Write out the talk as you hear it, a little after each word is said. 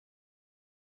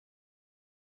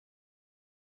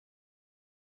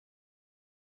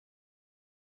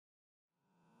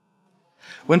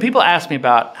When people ask me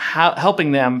about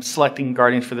helping them selecting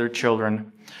guardians for their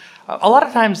children, a lot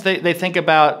of times they think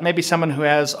about maybe someone who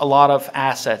has a lot of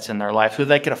assets in their life who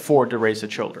they could afford to raise the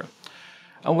children.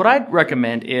 And what I'd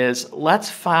recommend is let's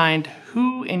find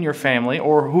who in your family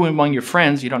or who among your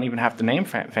friends, you don't even have to name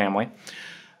family,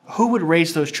 who would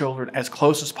raise those children as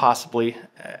close as possibly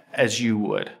as you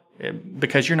would,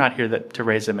 because you're not here to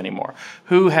raise them anymore.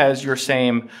 Who has your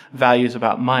same values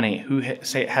about money? Who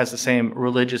has the same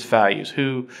religious values?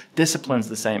 Who disciplines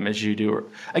the same as you do?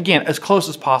 Again, as close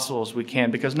as possible as we can,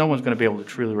 because no one's going to be able to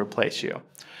truly replace you.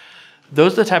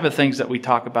 Those are the type of things that we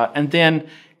talk about. And then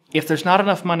if there's not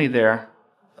enough money there,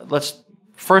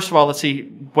 first of all, let's see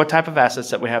what type of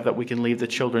assets that we have that we can leave the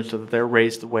children so that they're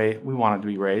raised the way we want them to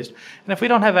be raised. And if we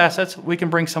don't have assets, we can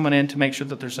bring someone in to make sure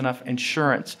that there's enough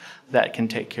insurance that can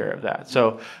take care of that.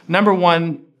 So number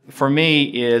one for me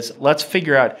is let's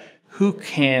figure out who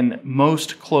can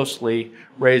most closely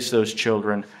raise those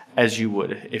children as you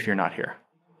would if you're not here.